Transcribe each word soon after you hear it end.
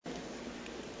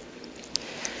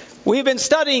We've been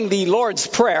studying the Lord's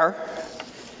Prayer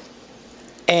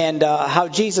and how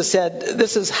Jesus said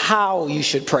this is how you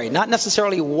should pray. Not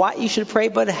necessarily what you should pray,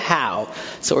 but how.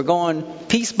 So we're going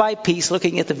piece by piece,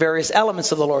 looking at the various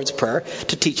elements of the Lord's Prayer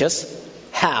to teach us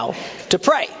how to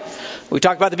pray. We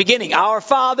talked about the beginning, our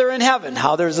Father in heaven,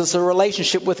 how there's this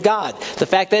relationship with God. The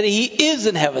fact that He is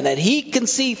in heaven, that He can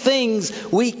see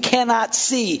things we cannot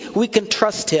see. We can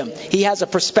trust Him. He has a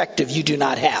perspective you do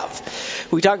not have.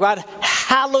 We talked about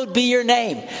hallowed be your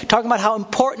name. Talking about how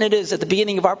important it is at the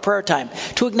beginning of our prayer time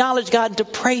to acknowledge God and to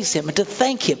praise Him and to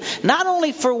thank Him. Not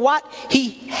only for what He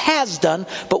has done,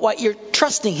 but what you're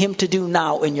trusting Him to do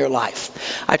now in your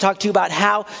life. I talked to you about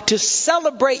how to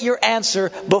celebrate your answer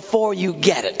before you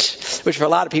get it, which for a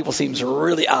lot of people seems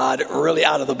really odd, really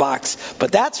out of the box.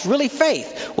 But that's really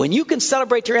faith. When you can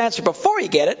celebrate your answer before you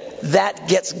get it, that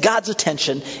gets God's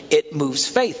attention. It moves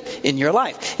faith in your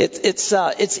life.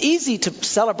 It's easy to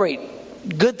celebrate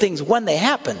good things when they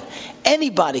happen.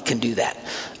 Anybody can do that.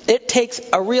 It takes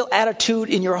a real attitude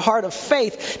in your heart of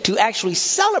faith to actually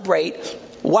celebrate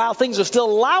while things are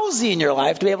still lousy in your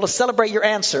life, to be able to celebrate your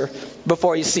answer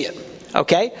before you see it.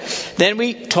 Okay? Then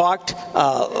we talked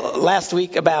last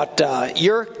week about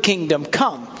your kingdom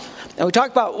come. And we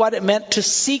talked about what it meant to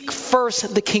seek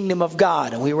first the kingdom of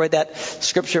God. And we read that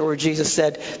scripture where Jesus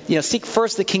said, seek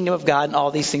first the kingdom of God and all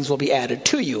these things will be added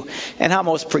to you. And how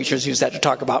most preachers use that to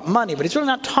talk about money. But he's really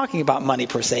not talking about money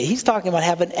per se. He's talking about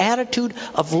having an attitude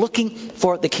of looking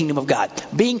for the kingdom of God.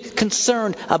 Being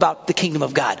concerned about the kingdom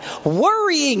of God.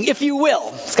 Worrying, if you will.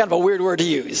 It's kind of a weird word to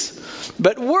use.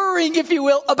 But worrying, if you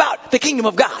will, about the kingdom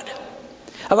of God.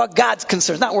 About God's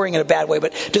concerns. Not worrying in a bad way,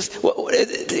 but just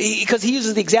because he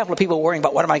uses the example of people worrying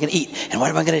about what am I going to eat and what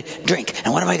am I going to drink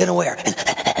and what am I going to wear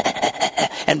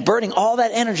and burning all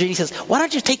that energy. He says, why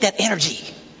don't you take that energy,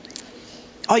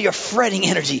 all your fretting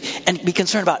energy, and be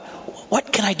concerned about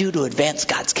what can I do to advance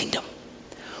God's kingdom?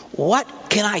 What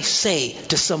can I say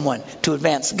to someone to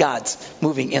advance God's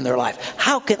moving in their life?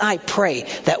 How can I pray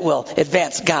that will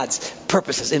advance God's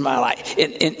purposes in my life,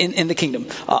 in the kingdom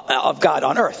of God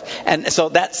on earth? And so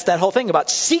that's that whole thing about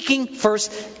seeking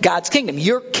first God's kingdom.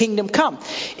 Your kingdom come.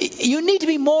 You need to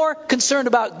be more concerned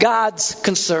about God's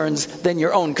concerns than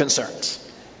your own concerns.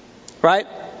 Right?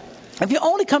 If you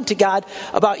only come to God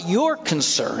about your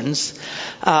concerns,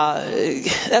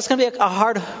 that's going to be a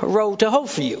hard road to hoe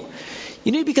for you.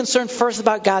 You need to be concerned first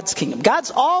about God's kingdom. God's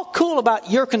all cool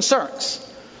about your concerns.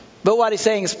 But what he's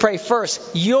saying is pray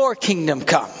first, your kingdom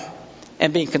come.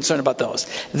 And being concerned about those.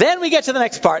 Then we get to the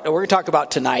next part that we're going to talk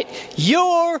about tonight.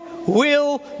 Your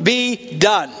will be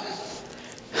done.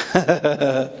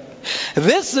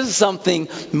 This is something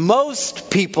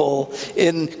most people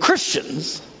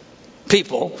Christian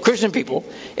people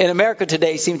in America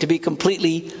today seem to be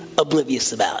completely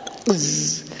oblivious about.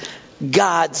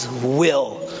 God's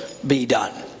will be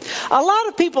done. A lot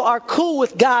of people are cool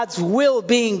with God's will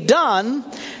being done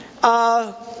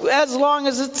as long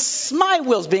as it's my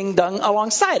will's being done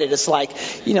alongside it. It's like,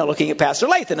 looking at Pastor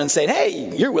Lathan and saying,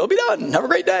 hey, your will be done. Have a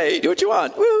great day. Do what you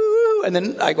want. Woo! And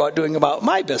then I go out doing about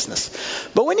my business.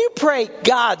 But when you pray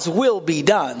God's will be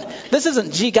done, this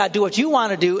isn't, gee, God, do what you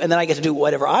want to do, and then I get to do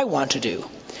whatever I want to do.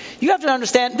 You have to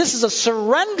understand this is a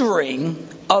surrendering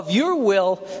of your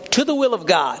will to the will of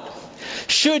God.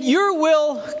 Should your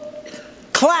will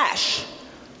clash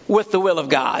with the will of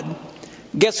God,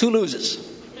 guess who loses?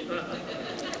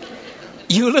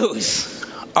 You lose.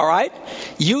 All right?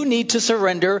 You need to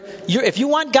surrender. If you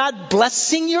want God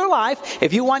blessing your life,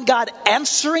 if you want God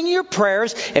answering your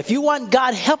prayers, if you want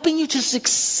God helping you to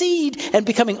succeed and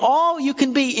becoming all you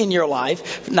can be in your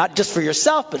life, not just for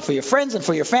yourself, but for your friends and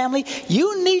for your family,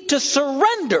 you need to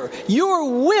surrender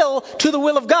your will to the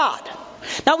will of God.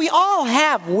 Now, we all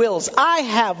have wills. I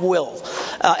have will.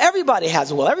 Everybody has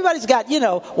a will. Everybody's got,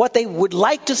 what they would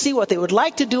like to see, what they would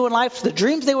like to do in life, the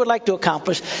dreams they would like to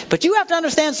accomplish. But you have to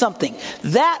understand something.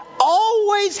 That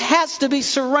always has to be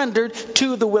surrendered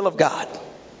to the will of God.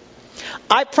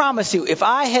 I promise you, if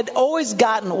I had always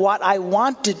gotten what I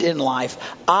wanted in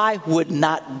life, I would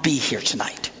not be here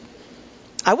tonight.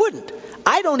 I wouldn't.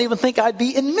 I don't even think I'd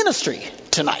be in ministry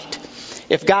tonight.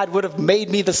 If God would have made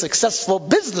me the successful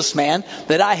businessman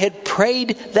that I had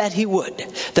prayed that he would,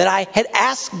 that I had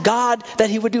asked God that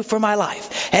he would do for my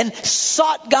life, and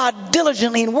sought God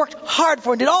diligently and worked hard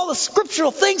for and did all the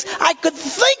scriptural things I could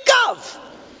think of.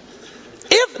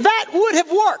 If that would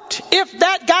have worked, if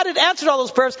that God had answered all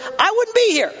those prayers, I wouldn't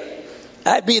be here.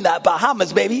 I'd be in the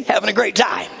Bahamas, baby, having a great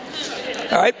time.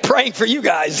 All right, praying for you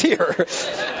guys here.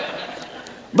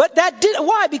 But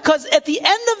why? Because at the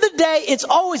end of the day, it's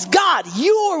always God,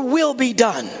 your will be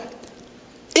done.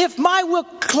 If my will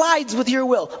collides with your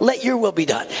will, let your will be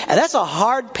done. And that's a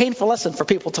hard, painful lesson for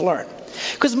people to learn.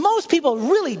 Because most people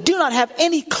really do not have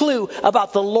any clue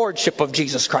about the lordship of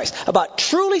Jesus Christ, about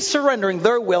truly surrendering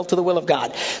their will to the will of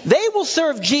God. They will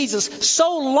serve Jesus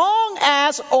so long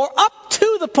as, or up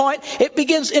to the point, it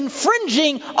begins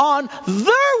infringing on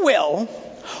their will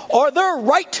or their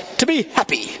right to be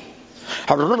happy.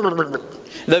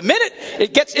 The minute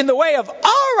it gets in the way of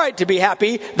our right to be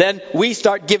happy, then we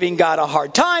start giving God a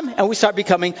hard time and we start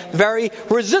becoming very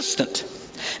resistant.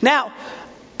 Now,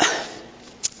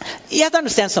 you have to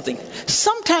understand something.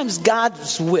 Sometimes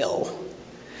God's will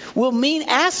mean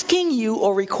asking you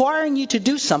or requiring you to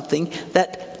do something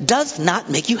that does not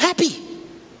make you happy.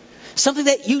 Something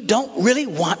that you don't really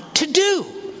want to do.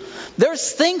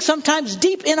 There's things sometimes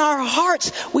deep in our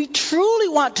hearts we truly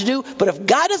want to do, but if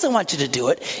God doesn't want you to do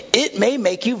it, it may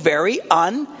make you very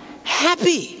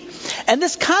unhappy. And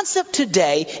this concept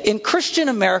today in Christian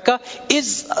America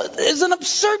is an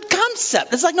absurd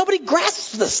concept. It's like nobody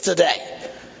grasps this today.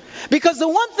 Because the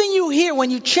one thing you hear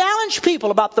when you challenge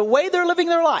people about the way they're living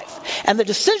their life and the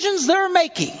decisions they're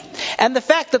making and the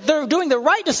fact that they're doing the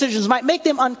right decisions might make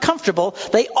them uncomfortable,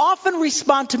 they often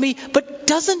respond to me, but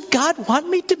doesn't God want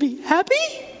me to be happy?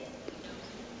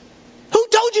 Who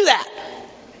told you that?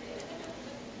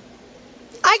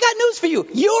 I got news for you.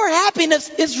 Your happiness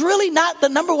is really not the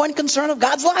number one concern of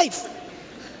God's life.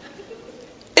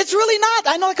 It's really not.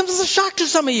 I know it comes as a shock to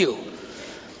some of you.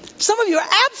 Some of you are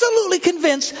absolutely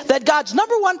convinced that God's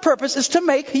number one purpose is to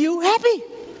make you happy.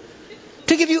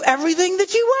 To give you everything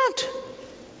that you want.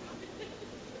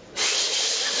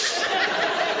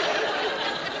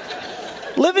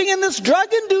 Living in this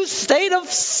drug-induced state of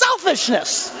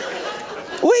selfishness.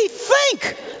 We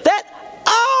think that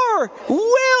our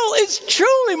will is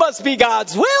truly must be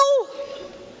God's will.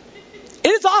 It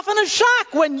is often a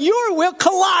shock when your will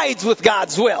collides with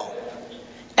God's will.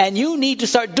 And you need to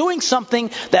start doing something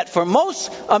that for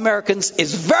most Americans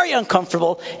is very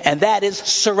uncomfortable, and that is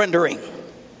surrendering.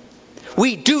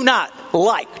 We do not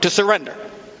like to surrender.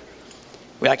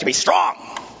 We like to be strong,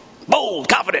 bold,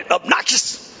 confident,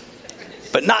 obnoxious,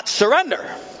 but not surrender.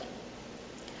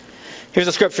 Here's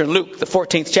a scripture in Luke, the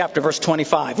 14th chapter, verse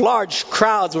 25. Large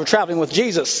crowds were traveling with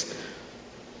Jesus.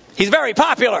 He's very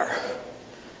popular.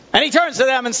 And he turns to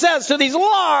them and says to these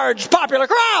large, popular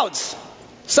crowds,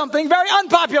 something very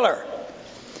unpopular.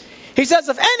 He says,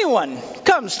 if anyone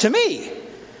comes to me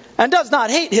and does not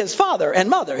hate his father and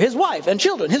mother, his wife and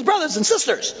children, his brothers and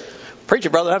sisters. Preacher,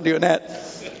 brother, I'm doing that.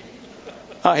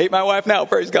 I hate my wife now,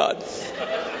 praise God.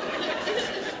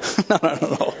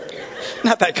 No.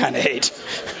 Not that kind of hate.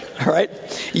 All right?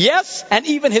 Yes, and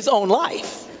even his own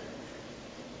life.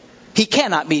 He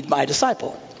cannot be my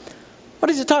disciple. What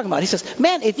is he talking about? He says,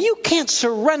 man, if you can't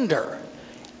surrender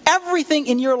everything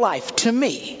in your life to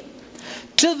me,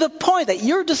 to the point that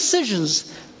your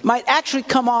decisions might actually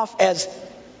come off as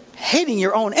hating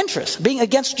your own interests, being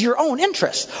against your own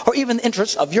interests, or even the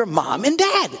interests of your mom and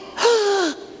dad,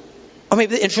 or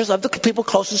maybe the interests of the people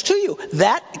closest to you.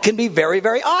 That can be very,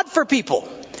 very odd for people.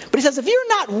 But he says, if you're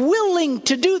not willing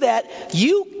to do that,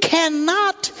 you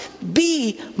cannot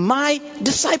be my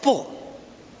disciple.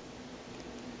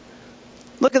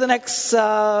 Look at the next, where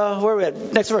are we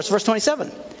at? Next verse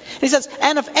 27. He says,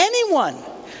 and if anyone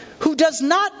who does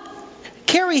not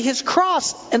carry his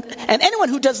cross, and anyone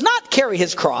who does not carry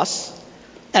his cross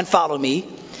and follow me,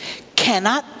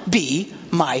 cannot be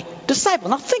my disciple.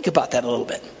 Now think about that a little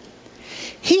bit.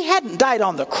 He hadn't died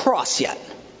on the cross yet.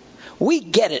 We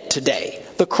get it today.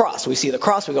 The cross. We see the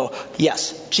cross, we go,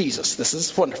 yes, Jesus, this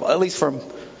is wonderful. At least for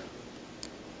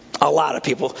a lot of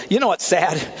people. You know what's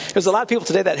sad? There's a lot of people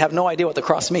today that have no idea what the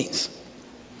cross means.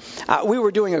 We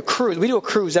were doing a cruise. We do a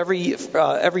cruise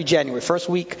every January. First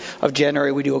week of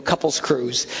January, we do a couples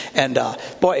cruise. And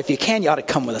boy, if you can, you ought to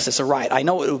come with us. It's a ride. I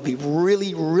know it would be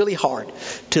really, really hard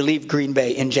to leave Green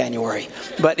Bay in January.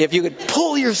 But if you could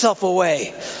pull yourself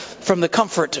away from the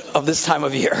comfort of this time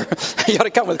of year, you ought to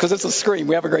come with, because it's a scream.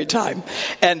 We have a great time.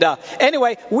 And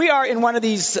anyway, we are in one of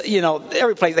these,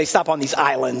 every place they stop on these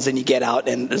islands, and you get out,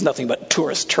 and there's nothing but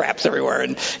tourist traps everywhere,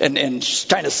 and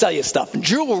trying to sell you stuff, and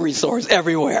jewelry stores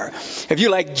everywhere. If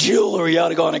you like jewelry, you ought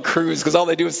to go on a cruise, because all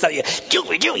they do is sell you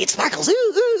jewelry, it sparkles, ooh,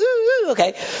 ooh, ooh, ooh.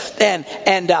 Okay.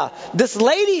 And this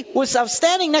lady I was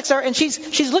standing next to her, and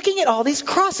she's looking at all these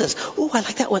crosses. Ooh, I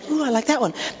like that one. Ooh, I like that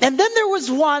one. And then there was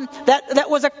one that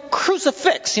was a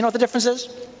crucifix. You know what the difference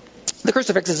is? The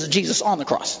crucifix is Jesus on the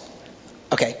cross.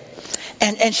 Okay.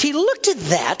 And she looked at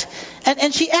that,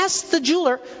 and she asked the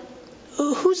jeweler,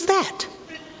 who's that?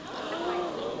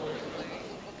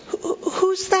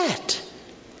 Who's that?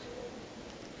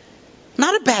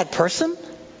 Not a bad person.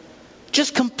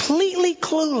 just completely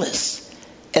clueless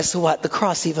as to what the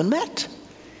cross even meant.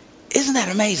 Isn't that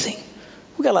amazing?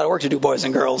 We got a lot of work to do, boys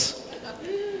and girls.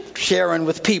 Sharing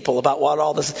with people about what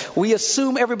all this. We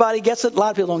assume everybody gets it. A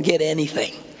lot of people don't get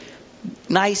anything.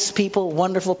 Nice people,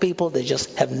 wonderful people, they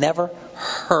just have never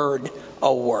heard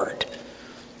a word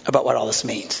about what all this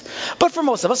means. But for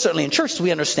most of us, certainly in church,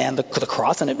 we understand the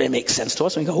cross, and it makes sense to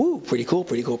us. We go, ooh, pretty cool,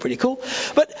 pretty cool, pretty cool.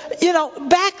 But,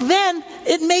 back then,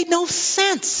 it made no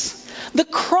sense. The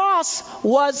cross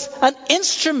was an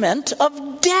instrument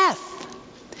of death.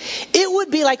 It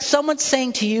would be like someone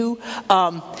saying to you,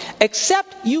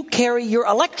 except you carry your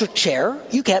electric chair,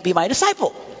 you can't be my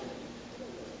disciple.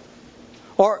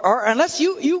 Or unless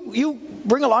you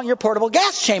bring along your portable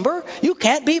gas chamber, you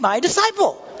can't be my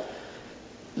disciple.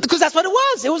 Because that's what it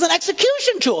was. It was an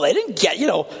execution tool. They didn't get,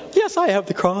 yes, I have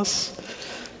the cross.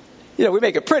 We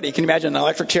make it pretty. Can you imagine an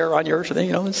electric chair on your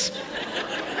thing?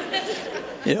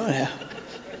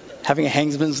 Having a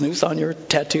hangsman's noose on your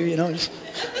tattoo,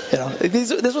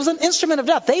 This was an instrument of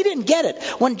death. They didn't get it.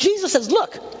 When Jesus says,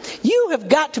 look, you have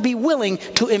got to be willing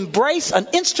to embrace an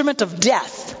instrument of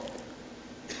death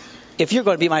if you're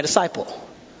going to be my disciple.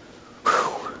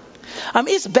 Whew.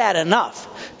 It's bad enough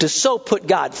to so put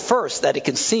God first that it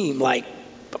can seem like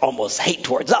almost hate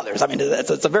towards others.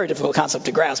 It's a very difficult concept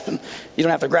to grasp, and you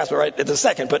don't have to grasp it right at the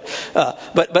second. But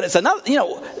it's another.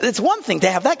 It's one thing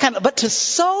to have that kind of, but to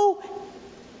so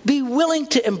be willing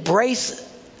to embrace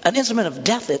an instrument of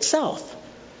death itself.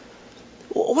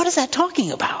 What is that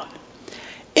talking about?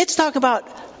 It's talking about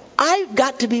I've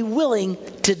got to be willing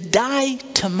to die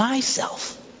to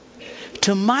myself,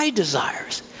 to my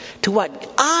desires, to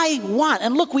what I want.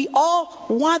 And look, we all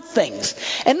want things.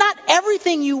 And not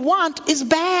everything you want is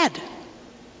bad.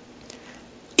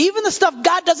 Even the stuff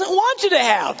God doesn't want you to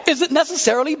have isn't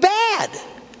necessarily bad.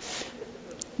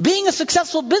 Being a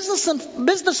successful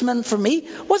businessman for me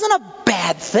wasn't a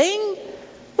bad thing.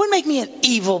 It wouldn't make me an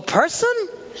evil person.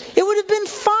 It would have been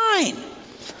fine.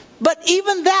 But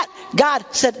even that, God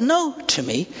said no to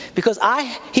me because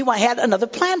He had another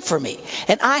plan for me.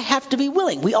 And I have to be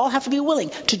willing. We all have to be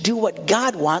willing to do what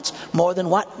God wants more than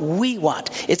what we want.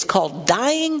 It's called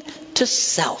dying to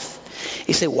self.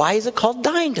 You say, why is it called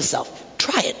dying to self?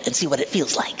 Try it and see what it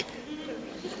feels like.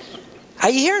 Are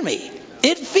you hearing me?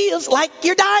 It feels like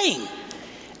you're dying.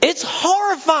 It's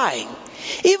horrifying.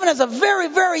 Even as a very,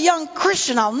 very young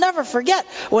Christian, I'll never forget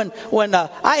when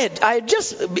I had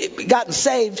just gotten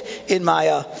saved in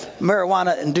my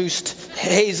marijuana-induced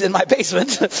haze in my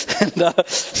basement, and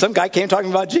some guy came talking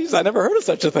about Jesus. I never heard of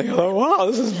such a thing. I thought, wow,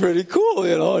 this is pretty cool,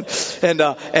 And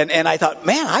I thought,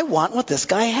 man, I want what this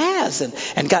guy has,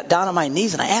 and got down on my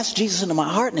knees and I asked Jesus into my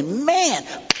heart, and man,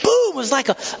 boom, it was like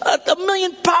a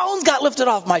million pounds got lifted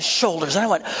off my shoulders, and I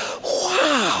went,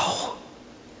 wow.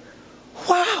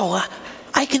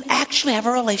 I can actually have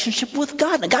a relationship with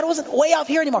God. And God wasn't way out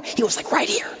here anymore. He was like right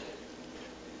here.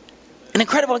 An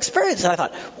incredible experience. And I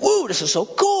thought, whoa, this is so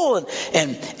cool.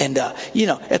 And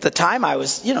at the time I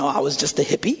was just a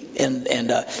hippie.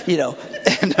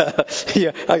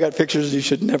 I got pictures you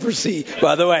should never see,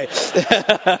 by the way.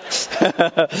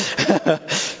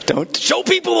 Don't show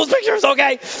people those pictures,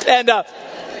 okay?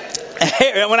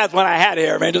 And when I had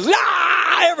hair, man, just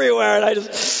everywhere, and I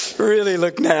just really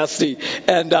looked nasty.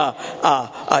 And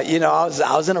I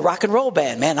was in a rock and roll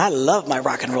band, man. I love my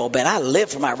rock and roll band. I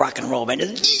live for my rock and roll band.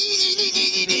 And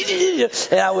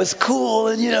I was cool,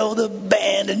 and the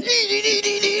band, and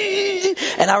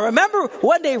I remember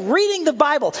one day reading the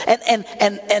Bible, and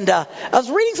I was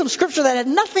reading some scripture that had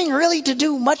nothing really to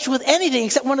do much with anything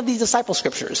except one of these disciple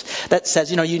scriptures that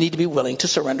says, you need to be willing to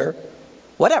surrender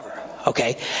whatever.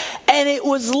 Okay, and it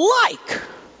was like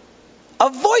a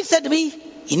voice said to me,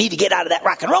 you need to get out of that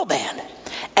rock and roll band.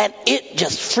 And it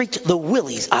just freaked the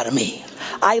willies out of me.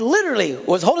 I literally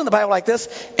was holding the Bible like this,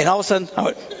 and all of a sudden I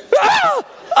went, ah!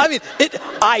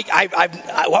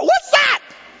 What's that?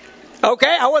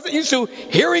 Okay, I wasn't used to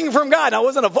hearing from God. I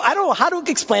don't know how to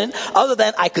explain it other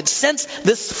than I could sense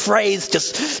this phrase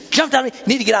just jumped out of me,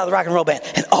 need to get out of the rock and roll band.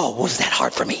 And was that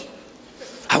hard for me?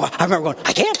 I remember going,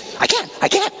 I can't.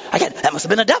 That must have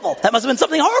been a devil. That must have been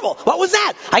something horrible. What was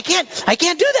that? I can't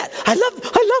do that. I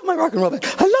love my rock and roll band.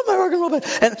 I love my rock and roll band.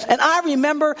 And I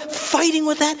remember fighting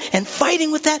with that and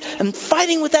fighting with that and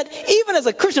fighting with that. Even as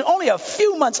a Christian, only a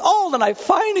few months old, and I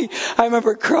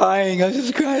remember crying. I was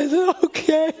just crying. I said,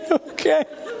 okay.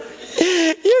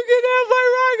 You can have my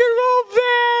rock and roll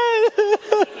band.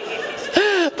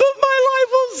 But my life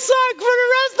will suck for the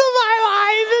rest of my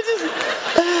life.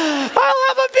 I'll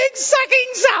have a big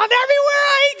sucking sound everywhere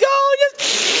I go.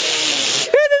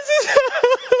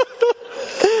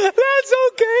 That's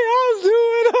okay. I'll do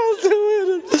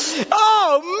it.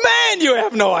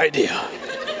 idea.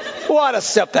 What a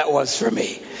step that was for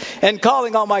me. And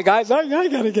calling all my guys, I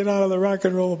got to get out of the rock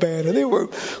and roll band. And they were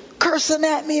cursing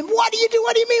at me. What do you do?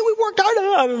 What do you mean? We worked hard.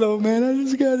 I don't know, man. I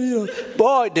just got to,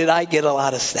 Boy, did I get a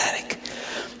lot of static.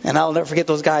 And I'll never forget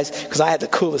those guys, because I had the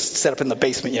coolest setup in the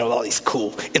basement, with all these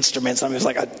cool instruments. I mean, it was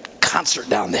like a concert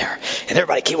down there. And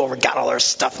everybody came over and got all their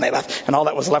stuff, and they left. And all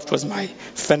that was left was my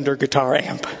Fender guitar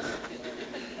amp.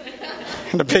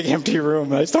 In a big empty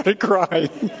room. And I started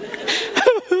crying.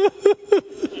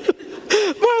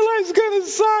 My life's going to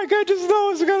suck. I just know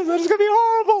it's going to be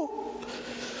horrible.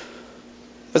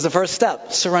 It was the first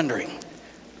step, surrendering,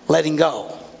 letting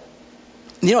go.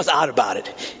 You know what's odd about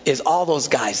it is all those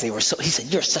guys, he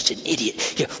said, you're such an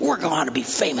idiot. We're going to be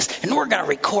famous, and we're going to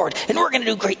record, and we're going to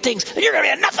do great things, and you're going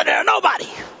to be a nothing to nobody.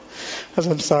 I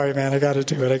said, I'm sorry, man. I got to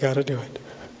do it.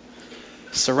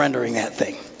 Surrendering that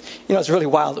thing. It's really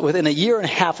wild. Within a year and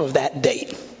a half of that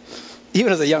date,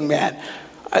 even as a young man,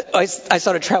 I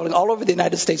started traveling all over the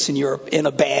United States and Europe in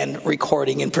a band,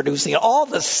 recording and producing. All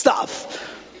the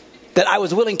stuff that I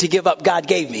was willing to give up, God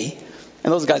gave me.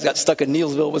 And those guys got stuck in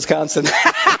Neillsville, Wisconsin. You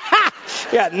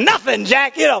got nothing,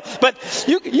 Jack, But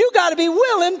you got to be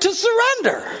willing to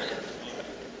surrender.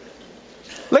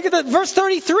 Look at verse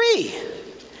 33.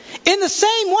 In the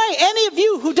same way, any of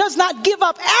you who does not give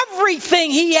up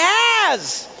everything he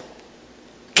has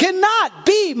cannot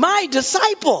be my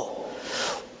disciple.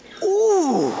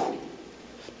 Ooh.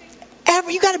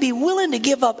 You got to be willing to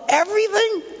give up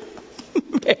everything?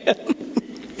 Man.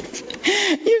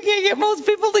 You can't get most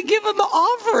people to give them the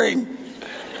offering.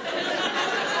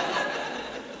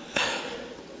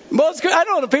 I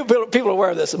don't know if people are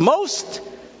aware of this. Most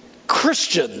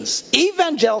Christians,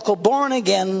 evangelical, born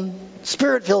again,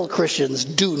 spirit-filled Christians,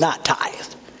 do not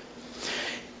tithe.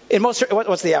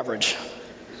 What's the average?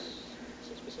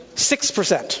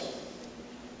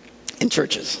 6% in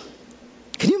churches.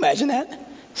 Can you imagine that?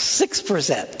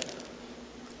 6%.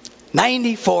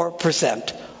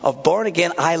 94% of born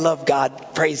again, I love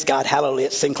God, praise God,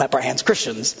 hallelujah, sing, clap our hands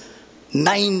Christians,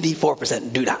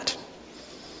 94% do not.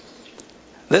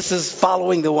 This is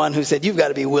following the one who said, you've got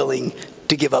to be willing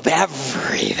to give up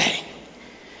everything.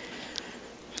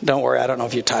 Don't worry, I don't know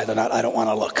if you tithe or not. I don't want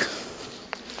to look.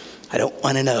 I don't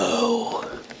want to know.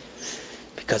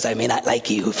 Because I may not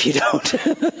like you if you don't.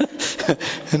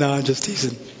 No, I'm just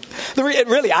teasing.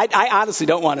 Really, I honestly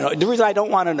don't want to know. The reason I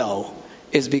don't want to know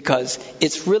is because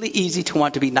it's really easy to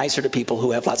want to be nicer to people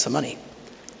who have lots of money.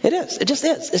 It is. It just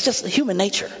is. It's just human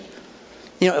nature.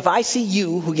 If I see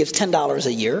you who gives $10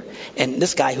 a year and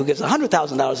this guy who gives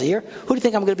 $100,000 a year, who do you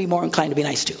think I'm going to be more inclined to be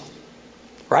nice to?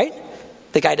 Right?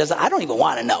 The guy doesn't. I don't even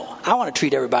want to know. I want to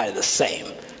treat everybody the same.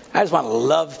 I just want to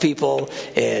love people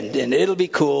and it'll be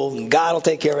cool and God will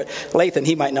take care of it. Lathan,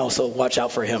 he might know, so watch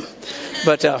out for him.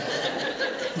 But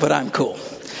I'm cool.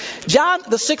 John,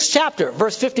 the 6th chapter,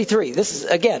 verse 53. This is,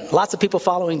 again, lots of people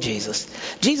following Jesus.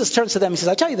 Jesus turns to them and says,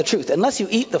 I tell you the truth. Unless you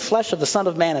eat the flesh of the Son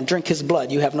of Man and drink his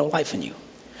blood, you have no life in you.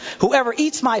 Whoever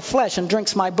eats my flesh and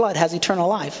drinks my blood has eternal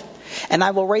life, and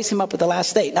I will raise him up at the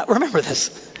last day. Now, remember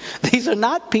this. These are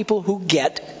not people who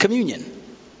get communion.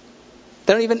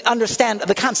 They don't even understand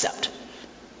the concept.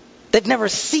 They've never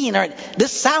seen or...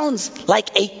 This sounds like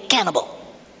a cannibal.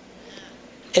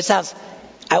 It sounds...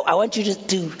 I want you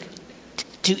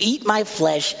to eat my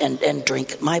flesh and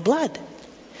drink my blood.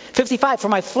 55, for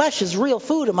my flesh is real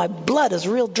food and my blood is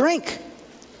real drink.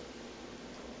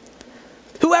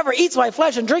 Whoever eats my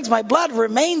flesh and drinks my blood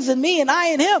remains in me and I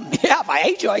in him. Yeah, if I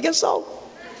hate you, I guess so.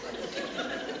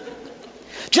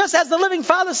 Just as the living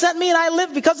Father sent me and I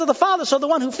live because of the Father, so the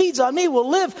one who feeds on me will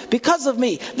live because of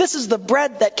me. This is the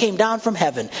bread that came down from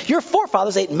heaven. Your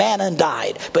forefathers ate manna and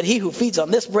died, but he who feeds on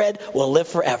this bread will live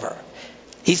forever.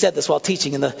 He said this while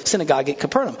teaching in the synagogue at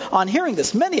Capernaum. On hearing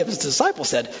this, many of his disciples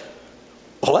said,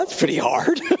 well, that's pretty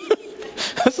hard.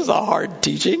 This is a hard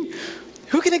teaching.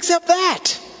 Who can accept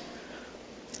that?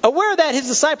 Aware that his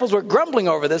disciples were grumbling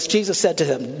over this, Jesus said to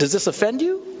them, does this offend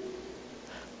you?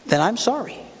 Then I'm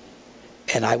sorry.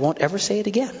 And I won't ever say it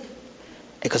again.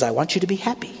 Because I want you to be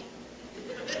happy.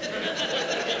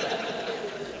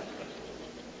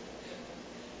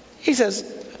 He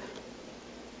says,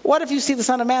 what if you see the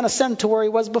Son of Man ascend to where he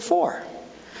was before?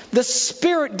 The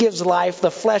Spirit gives life,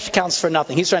 the flesh counts for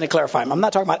nothing. He's trying to clarify him. I'm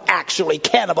not talking about actually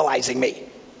cannibalizing me.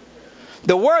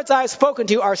 The words I have spoken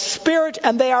to you are spirit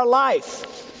and they are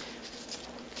life.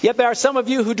 Yet there are some of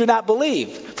you who do not believe.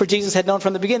 For Jesus had known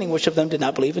from the beginning which of them did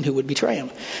not believe and who would betray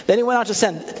him. Then he went on to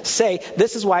say,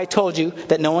 this is why I told you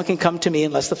that no one can come to me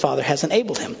unless the Father has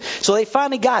enabled him. So they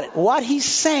finally got it. What he's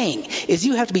saying is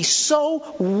you have to be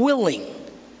so willing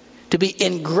to be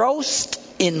engrossed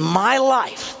in my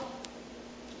life,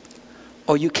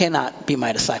 or you cannot be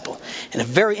my disciple. And a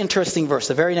very interesting verse,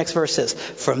 the very next verse says,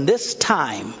 from this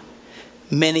time,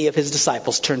 many of his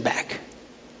disciples turned back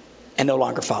and no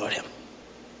longer followed him.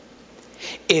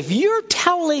 If you're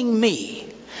telling me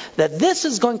that this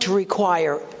is going to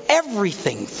require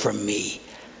everything from me,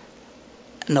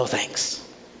 no thanks.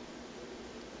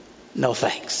 No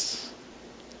thanks.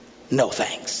 No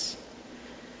thanks.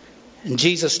 And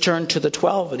Jesus turned to the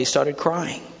 12 and he started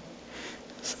crying.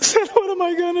 He said, what am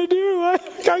I going to do?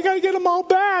 I got to get them all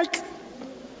back. Is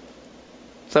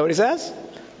that what he says?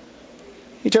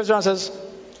 He turns around and says,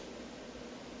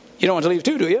 you don't want to leave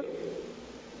too, do you?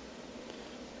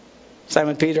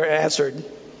 Simon Peter answered,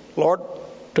 Lord,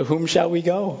 to whom shall we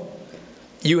go?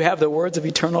 You have the words of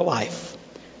eternal life.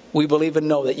 We believe and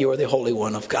know that you are the Holy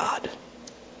One of God.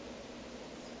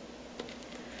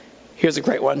 Here's a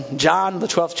great one. John, the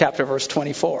 12th chapter, verse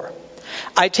 24.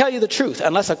 I tell you the truth,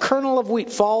 unless a kernel of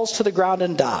wheat falls to the ground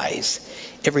and dies,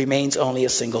 it remains only a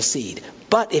single seed.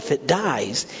 But if it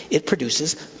dies, it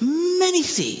produces many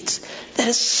seeds. That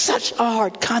is such a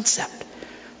hard concept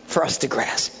for us to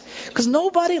grasp. Because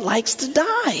nobody likes to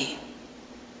die.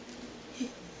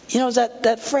 You know,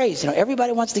 that phrase,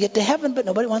 everybody wants to get to heaven, but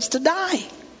nobody wants to die.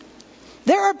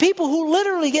 There are people who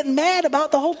literally get mad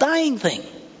about the whole dying thing.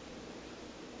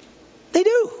 They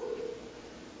do.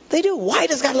 They do. Why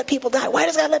does God let people die? Why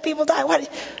does God let people die?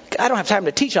 I don't have time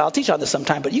to teach. I'll teach on this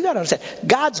sometime. But you got to understand,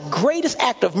 God's greatest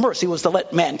act of mercy was to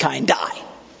let mankind die.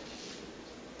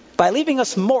 By leaving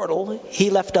us mortal, he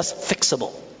left us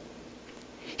fixable.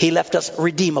 He left us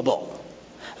redeemable.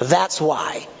 That's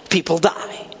why people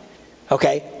die.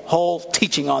 Okay? Whole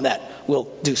teaching on that we'll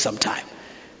do sometime.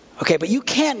 Okay, but you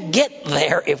can't get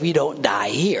there if you don't die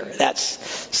here. That's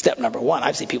step number one.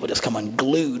 I've seen people just come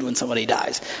unglued when somebody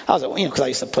dies. Because I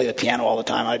used to play the piano all the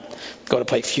time. I'd go to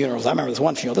play funerals. I remember this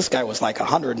one funeral. This guy was like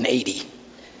 180.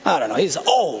 I don't know. He's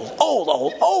old.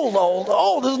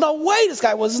 There's no way this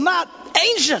guy was not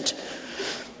ancient.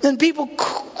 And people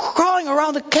crawling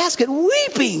around the casket,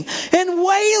 weeping and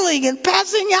wailing and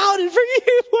passing out and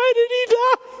forgetting, why did he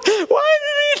die? Why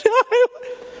did he die?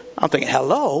 I'm thinking,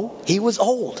 hello, he was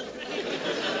old.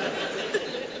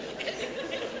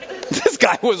 This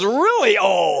guy was really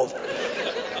old.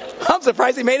 I'm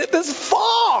surprised he made it this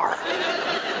far.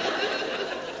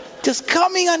 Just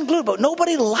coming unglued. But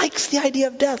nobody likes the idea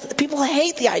of death. People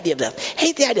hate the idea of death.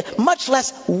 Hate the idea, much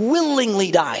less willingly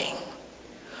dying.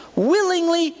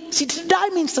 Willingly, see, to die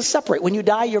means to separate. When you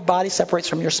die, your body separates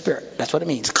from your spirit. That's what it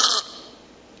means.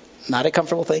 Not a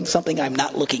comfortable thing, something I'm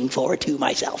not looking forward to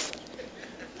myself.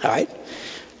 All right?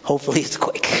 Hopefully it's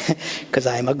quick, because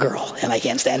I am a girl and I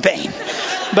can't stand pain.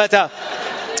 But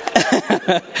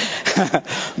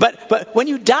when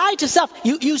you die to self,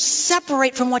 you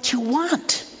separate from what you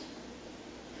want.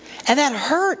 And that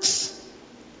hurts.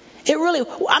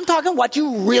 I'm talking what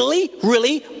you really,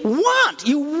 really want.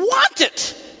 You want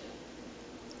it.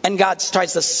 And God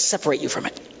tries to separate you from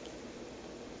it.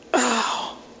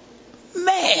 Oh,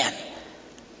 man.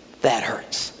 That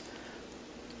hurts.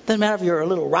 Doesn't matter if you're a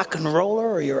little rock and roller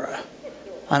or you're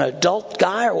an adult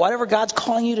guy or whatever God's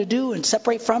calling you to do and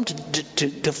separate from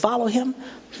to follow him.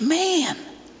 Man.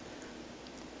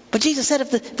 But Jesus said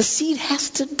if the seed has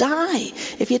to die.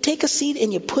 If you take a seed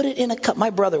and you put it in a cup.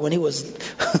 My brother, when he was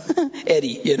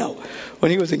Eddie,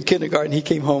 when he was in kindergarten, he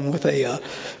came home with a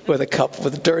cup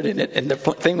with dirt in it, and the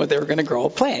thing was they were going to grow a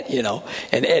plant,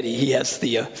 And Eddie, he has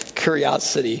the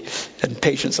curiosity and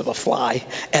patience of a fly,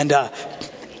 and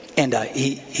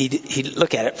he'd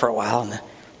look at it for a while, and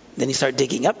then he started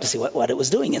digging up to see what it was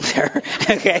doing in there.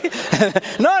 Okay,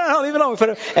 no, leave it alone.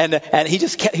 And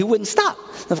he wouldn't stop.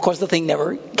 And of course, the thing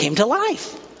never came to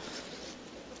life.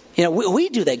 We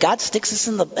do that. God sticks us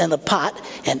in the pot,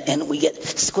 and we get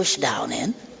squished down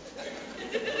in.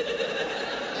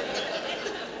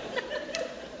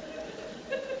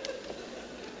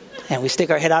 And we stick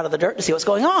our head out of the dirt to see what's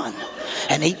going on.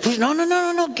 And he pushes,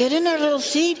 no, get in there, little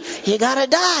seed. You gotta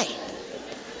die.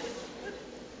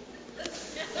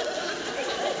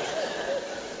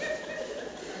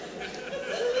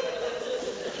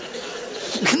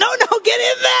 No, get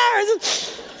in there.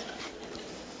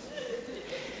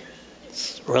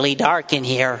 It's really dark in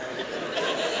here.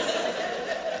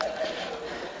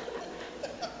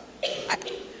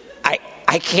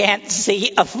 I can't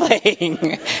see a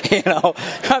thing,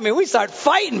 we start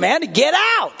fighting, man, to get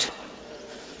out.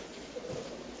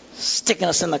 Sticking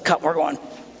us in the cup, we're going.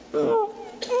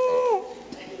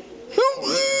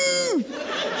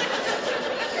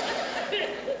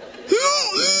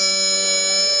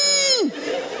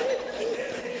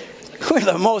 We're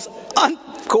the most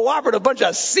uncooperative bunch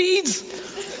of seeds.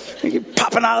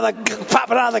 Popping out of the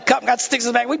popping out of the cup, got sticks in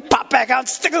the back. We pop back out,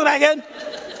 sticks in the back in.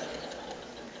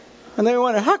 And they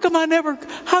wonder, how come I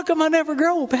never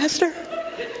grow, Pastor?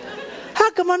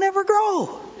 How come I never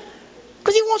grow?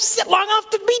 Because you won't sit long enough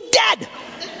to be dead.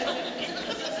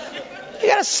 You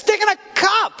got to stick in a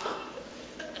cup.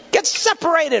 Get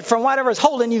separated from whatever's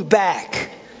holding you back.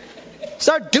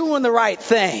 Start doing the right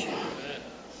thing.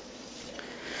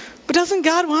 But doesn't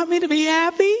God want me to be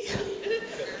happy?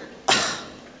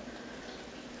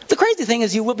 The crazy thing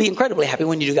is you will be incredibly happy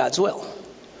when you do God's will.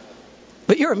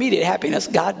 But your immediate happiness,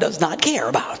 God does not care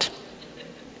about.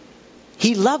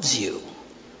 He loves you.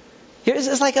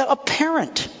 It's like a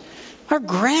parent or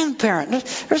grandparent.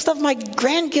 There's stuff my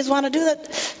grandkids want to do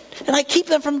that, and I keep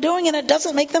them from doing it. It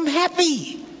doesn't make them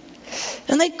happy.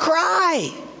 And they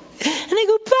cry. And they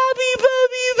go, Bobby,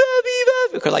 Bobby, Bobby,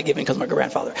 Bobby. Because I give in because I'm my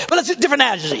grandfather. But that's a different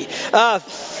analogy.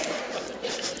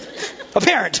 A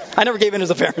parent. I never gave in as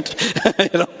a parent.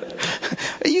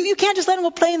 You can't just let them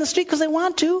go play in the street because they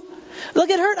want to. They'll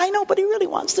get hurt. I know, but he really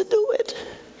wants to do it.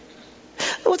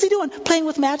 What's he doing? Playing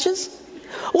with matches?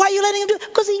 Why are you letting him do it?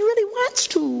 Because he really wants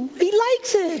to. He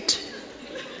likes it.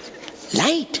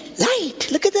 Light.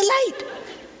 Look at the light.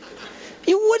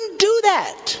 You wouldn't do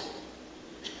that.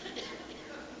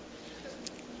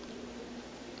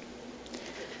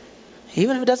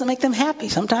 Even if it doesn't make them happy.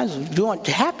 Sometimes doing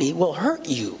happy will hurt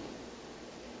you.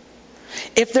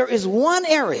 If there is one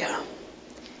area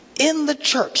in the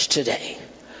church today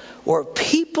where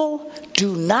people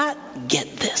do not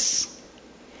get this,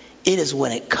 it is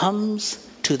when it comes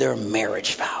to their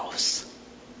marriage vows.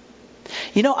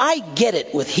 I get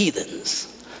it with heathens,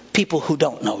 people who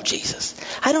don't know Jesus.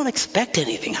 I don't expect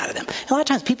anything out of them. A lot of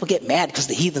times people get mad because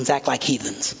the heathens act like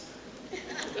heathens.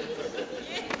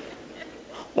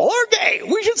 Well, they're gay.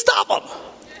 We should stop them.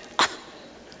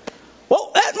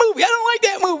 Well, that movie, I don't like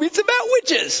that movie. It's about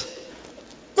witches.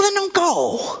 Well, then don't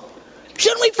go.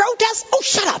 Shouldn't we protest? Oh,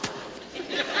 shut up.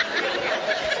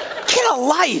 Get a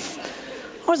life.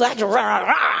 What was that?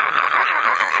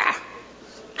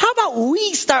 How about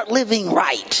we start living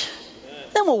right?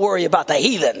 Then we'll worry about the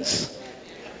heathens.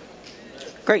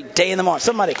 Great day in the morning.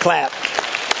 Somebody clap.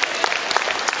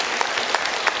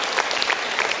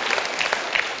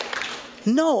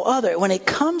 No other. When it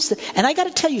comes to, and I got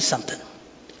to tell you something.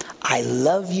 I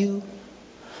love you,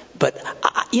 but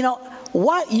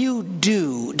what you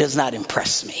do does not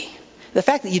impress me. The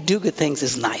fact that you do good things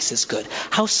is nice, it's good.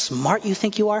 How smart you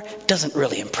think you are doesn't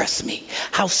really impress me.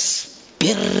 How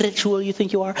spiritual you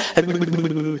think you are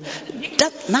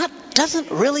doesn't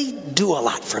really do a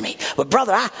lot for me. But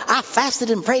brother, I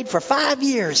fasted and prayed for 5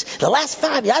 years. The last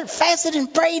 5 years, I fasted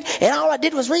and prayed, and all I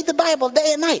did was read the Bible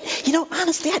day and night.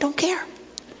 Honestly, I don't care.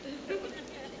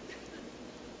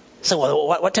 So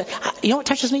what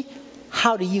touches me?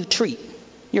 How do you treat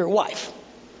your wife?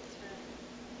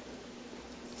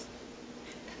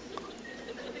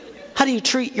 How do you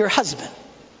treat your husband?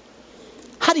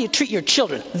 How do you treat your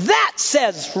children? That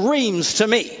says reams to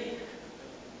me.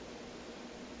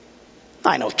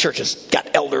 I know churches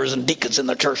got elders and deacons in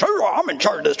the church. Oh, I'm in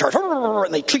charge of this church.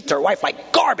 And they treat their wife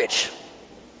like garbage.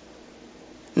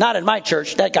 Not in my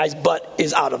church. That guy's butt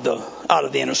is out of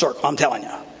the inner circle. I'm telling you.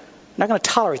 I'm not going to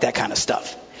tolerate that kind of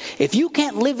stuff. If you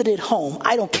can't live it at home,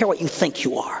 I don't care what you think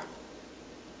you are.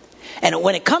 And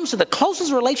when it comes to the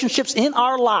closest relationships in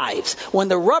our lives, when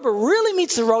the rubber really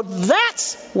meets the road,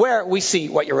 that's where we see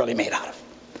what you're really made out of.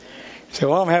 You say,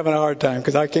 well, I'm having a hard time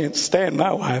because I can't stand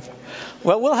my wife.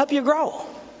 Well, we'll help you grow.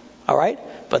 All right?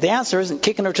 But the answer isn't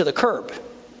kicking her to the curb.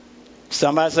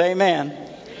 Somebody say amen.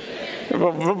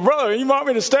 Amen. Brother, you want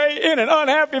me to stay in an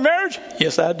unhappy marriage?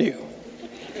 Yes, I do.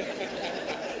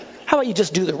 How about you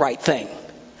just do the right thing?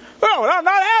 Well, I'm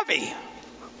not happy.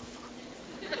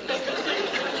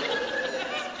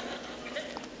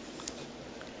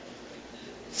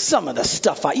 Some of the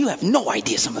stuff you have no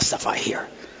idea some of the stuff I hear.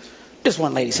 This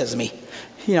one lady says to me,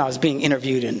 I was being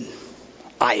interviewed in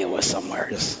Iowa somewhere.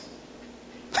 Just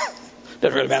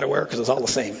doesn't really matter where because it's all the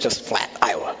same, just flat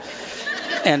Iowa.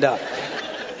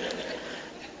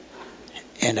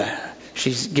 And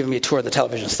she's giving me a tour of the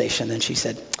television station. And she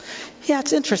said, yeah,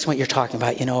 it's interesting what you're talking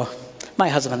about. My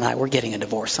husband and I, we're getting a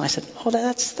divorce. And I said, oh,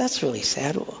 that's really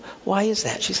sad. Why is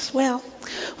that? She says, well,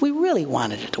 we really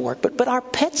wanted it to work, but our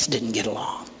pets didn't get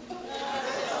along.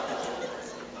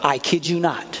 I kid you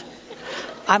not.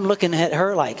 I'm looking at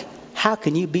her like, how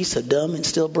can you be so dumb and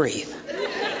still breathe?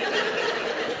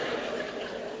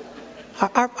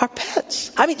 Our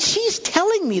pets. I mean, she's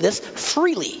telling me this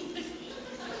freely.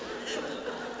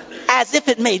 As if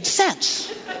it made sense.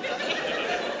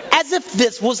 As if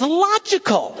this was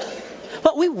logical.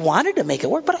 But we wanted to make it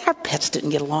work, but our pets didn't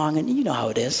get along, and you know how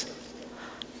it is.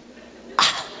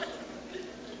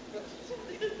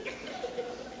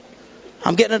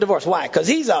 I'm getting a divorce. Why? Because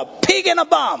he's a pig and a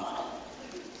bum.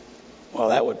 Well,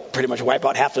 that would pretty much wipe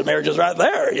out half the marriages right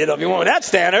there, if you want that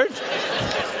standard.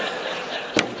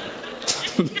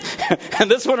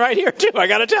 And this one right here, too, I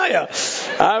got to tell you.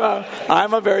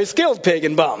 I'm a very skilled pig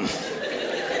and bum.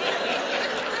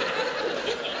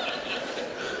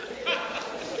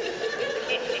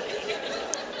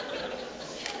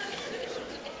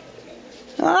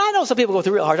 I know some people go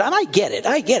through real hard time. I get it.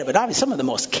 But I mean, some of the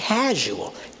most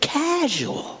casual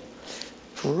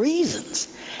reasons.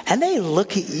 And they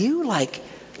look at you like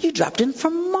you dropped in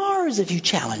from Mars if you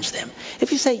challenge them.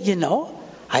 If you say,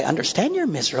 I understand you're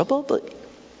miserable, but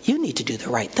you need to do the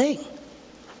right thing.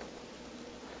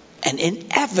 And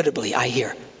inevitably I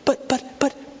hear, but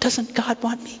doesn't God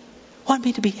want me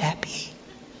to be happy?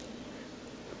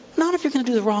 Not if you're going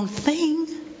to do the wrong thing.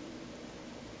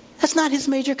 That's not his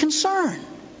major concern.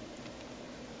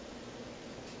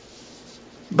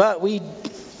 But we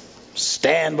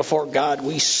stand before God.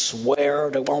 We swear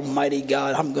to Almighty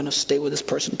God, I'm going to stay with this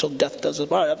person until death does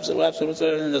it.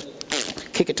 And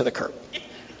just kick it to the curb.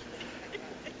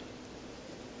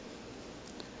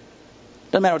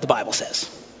 Doesn't matter what the Bible says.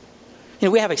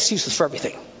 We have excuses for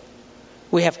everything.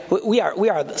 We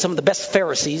are some of the best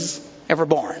Pharisees ever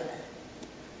born.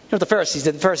 What the Pharisees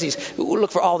did? The Pharisees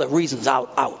look for all the reasons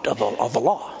out of the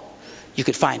law. You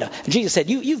could find Jesus said,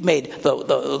 you've made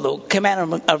the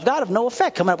commandment of God of no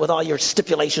effect, coming up with all your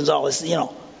stipulations, all this, The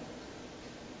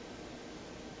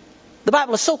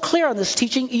Bible is so clear on this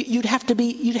teaching, you'd have to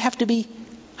be,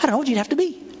 I don't know what you'd have to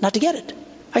be, not to get it.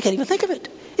 I can't even think of it.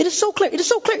 It is so clear.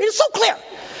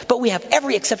 But we have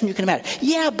every exception you can imagine.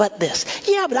 Yeah, but this.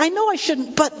 Yeah, but I know I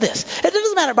shouldn't, but this. It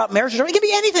doesn't matter about marriage. It can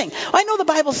be anything. I know the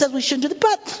Bible says we shouldn't do that,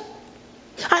 but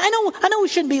I know we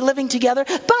shouldn't be living together,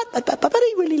 but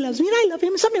he really loves me and I love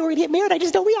him. Someday we're going to get married. I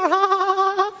just know we are. Ha, ha,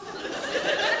 ha, ha.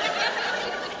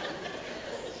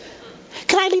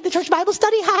 Can I lead the church Bible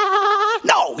study? Ha, ha, ha.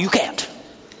 No, you can't.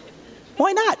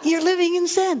 Why not? You're living in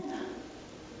sin.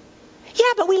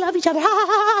 Yeah, but we love each other. Ha, ha,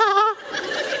 ha, ha.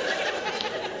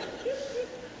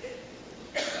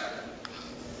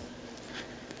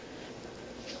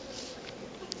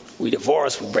 We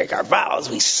divorce, we break our vows,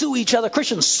 we sue each other.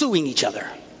 Christians suing each other.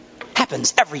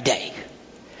 Happens every day.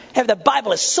 And the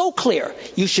Bible is so clear,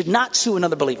 you should not sue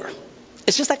another believer.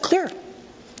 It's just that clear.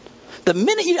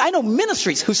 I know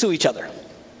ministries who sue each other.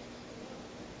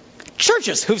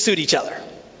 Churches who sued each other.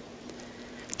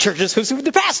 Churches who sued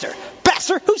the pastor.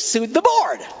 Pastor who sued the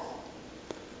board.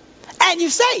 And you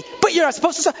say, but you're not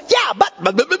supposed to sue. Yeah, but.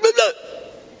 Blah, blah, blah, blah, blah.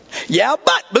 Yeah,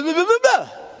 but. Blah, blah, blah, blah, blah.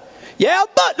 Yeah,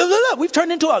 but. Blah, blah, blah. We've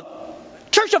turned into a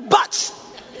church of buts.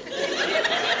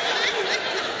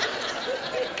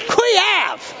 We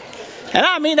have. And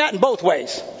I mean that in both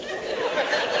ways.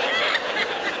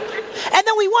 And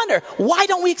then we wonder, why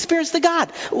don't we experience the God?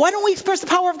 Why don't we experience the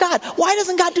power of God? Why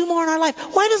doesn't God do more in our life? How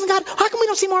come we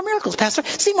don't see more miracles, Pastor?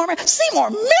 See more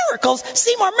miracles?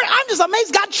 I'm just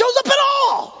amazed God shows up at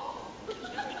all.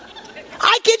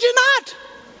 I kid you not.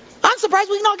 I'm surprised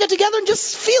we can all get together and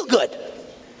just feel good.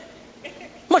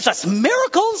 Much less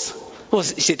miracles. Well,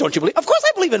 you say, don't you believe? Of course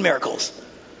I believe in miracles.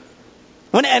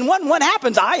 When one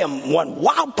happens, I am one.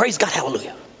 Wow, praise God,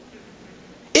 hallelujah.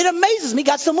 It amazes me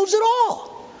God still moves at all.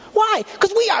 Why?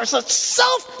 Because we are such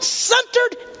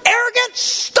self-centered, arrogant,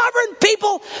 stubborn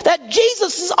people that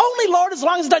Jesus is only Lord as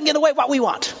long as it doesn't get away what we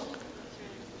want.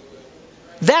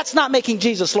 That's not making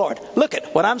Jesus Lord. Look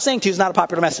at what I'm saying to you is not a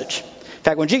popular message. In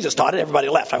fact, when Jesus taught it, everybody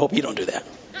left. I hope you don't do that.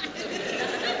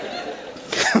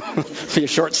 Be a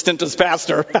short stint as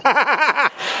pastor.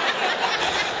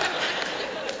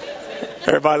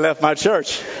 Everybody left my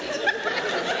church.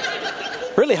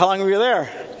 Really, how long were you there?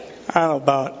 I don't know,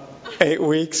 about 8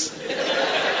 weeks.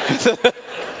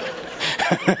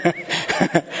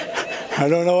 I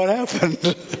don't know what happened.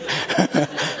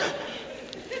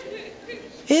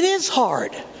 It is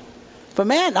hard. But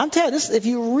man, I'm telling you this, if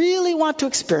you really want to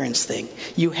experience things,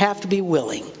 you have to be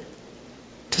willing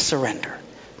to surrender.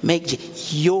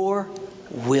 Make your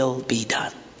will be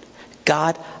done.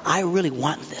 God, I really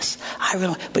want this.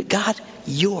 But God,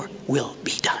 your will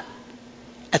be done.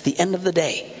 At the end of the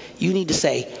day, you need to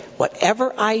say,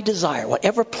 whatever I desire,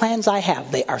 whatever plans I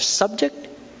have, they are subject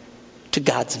to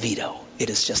God's veto. It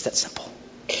is just that simple.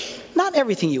 Not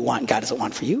everything you want, God doesn't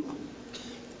want for you.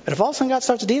 But if all of a sudden God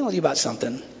starts dealing with you about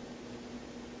something,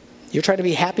 you're trying to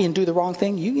be happy and do the wrong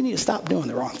thing, you need to stop doing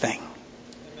the wrong thing.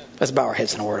 Let's bow our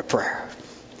heads in a word of prayer.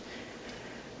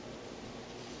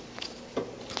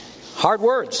 Hard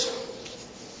words.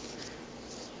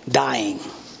 Dying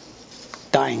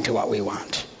to what we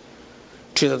want.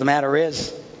 Truth of the matter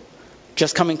is,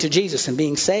 just coming to Jesus and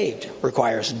being saved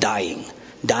requires dying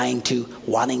dying to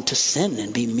wanting to sin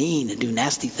and be mean and do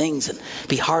nasty things and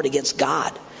be hard against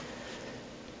God.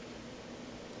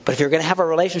 But if you're going to have a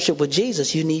relationship with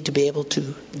Jesus, you need to be able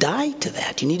to die to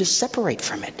that. You need to separate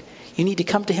from it. You need to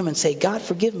come to him and say, God,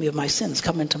 forgive me of my sins.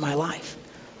 Come into my life.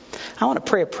 I want to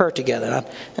pray a prayer together.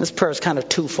 And this prayer is kind of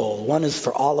twofold. One is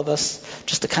for all of us,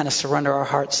 just to kind of surrender our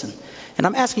hearts. And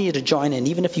I'm asking you to join in,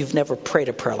 even if you've never prayed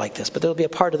a prayer like this. But there'll be a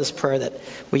part of this prayer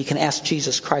where you can ask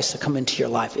Jesus Christ to come into your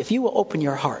life. If you will open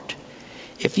your heart,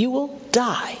 if you will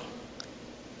die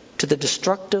to the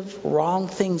destructive, wrong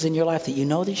things in your life that you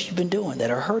know that you've been doing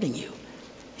that are hurting you,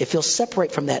 if you'll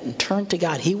separate from that and turn to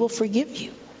God, he will forgive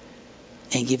you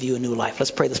and give you a new life.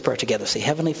 Let's pray this prayer together. Say,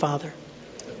 Heavenly Father,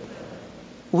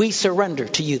 we surrender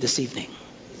to you this evening.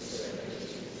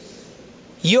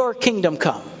 Your kingdom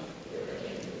come.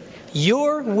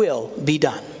 Your will be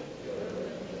done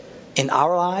in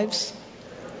our lives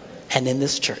and in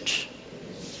this church.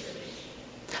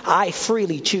 I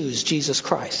freely choose Jesus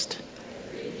Christ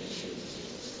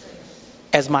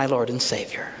as my Lord and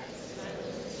Savior.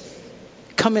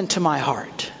 Come into my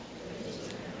heart.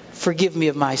 Forgive me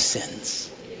of my sins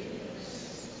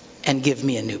and give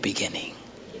me a new beginning.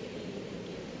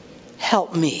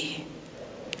 Help me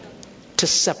to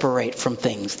separate from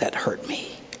things that hurt me,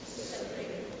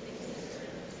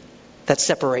 that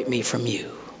separate me from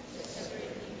you.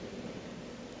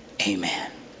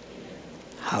 Amen.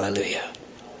 Hallelujah.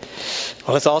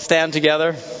 Well, let's all stand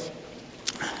together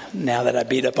now that I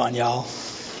beat up on y'all.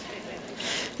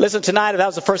 Listen, tonight, if that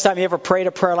was the first time you ever prayed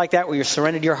a prayer like that, where you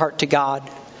surrendered your heart to God,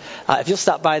 if you'll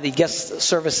stop by the guest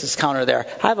services counter there,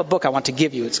 I have a book I want to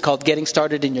give you. It's called Getting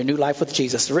Started in Your New Life with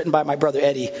Jesus. It's written by my brother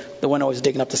Eddie, the one always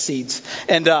digging up the seeds.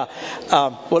 And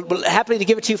we're happy to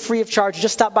give it to you free of charge.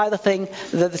 Just stop by the thing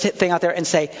out there and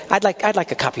say, I'd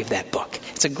like a copy of that book.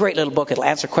 It's a great little book. It'll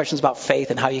answer questions about faith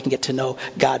and how you can get to know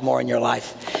God more in your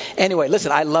life. Anyway,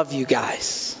 listen, I love you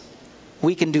guys.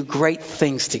 We can do great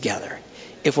things together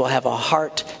if we'll have a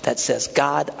heart that says,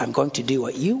 God, I'm going to do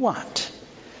what you want.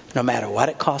 No matter what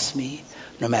it costs me,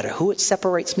 no matter who it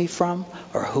separates me from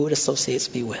or who it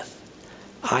associates me with,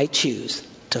 I choose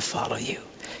to follow you.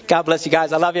 God bless you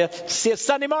guys. I love you. See you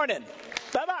Sunday morning.